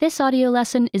This audio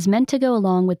lesson is meant to go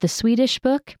along with the Swedish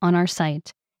book on our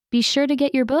site. Be sure to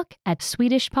get your book at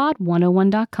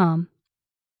swedishpod101.com.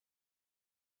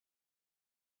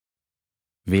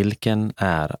 Vilken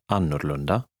är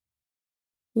annorlunda?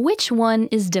 Which one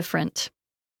is different?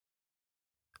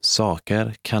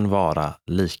 Saker kan vara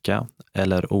lika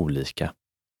eller olika.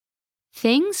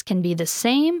 Things can be the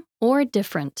same or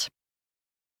different.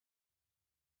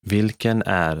 Vilken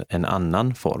är en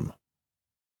annan form?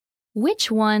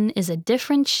 Which one is a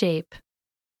different shape?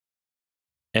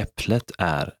 Äpplet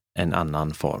är en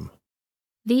annan form.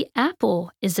 The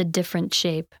apple is a different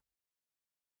shape.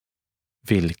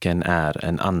 Vilken är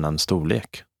en annan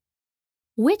storlek?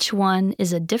 Which one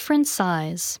is a different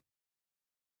size?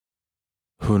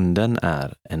 Hunden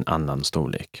är en annan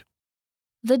storlek.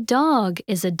 The dog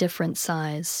is a different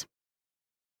size.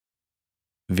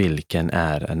 Vilken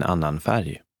är en annan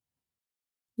färg?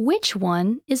 Which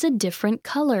one is a different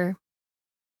color?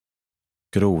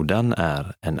 Grodan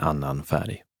är en annan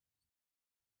färg.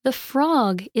 The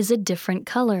frog is a different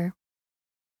color.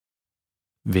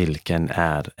 Vilken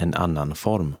är en annan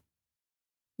form?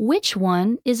 Which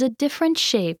one is a different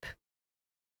shape?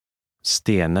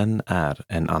 Stenen är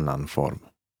en annan form.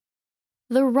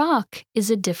 The rock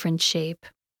is a different shape.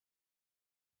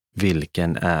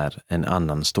 Vilken är en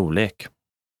annan storlek?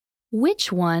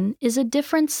 Which one is a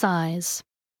different size?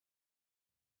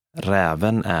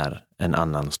 Räven är en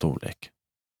annan storlek.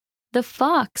 The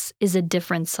fox is a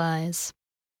different size.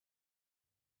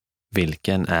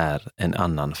 Vilken är en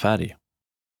annan färg?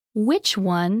 Which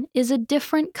one is a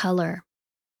different color?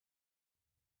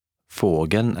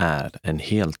 Fågeln är en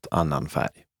helt annan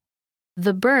färg.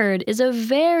 The bird is a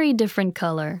very different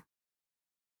color.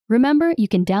 Remember, you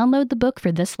can download the book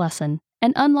for this lesson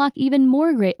and unlock even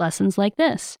more great lessons like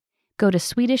this. Go to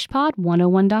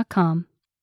swedishpod101.com.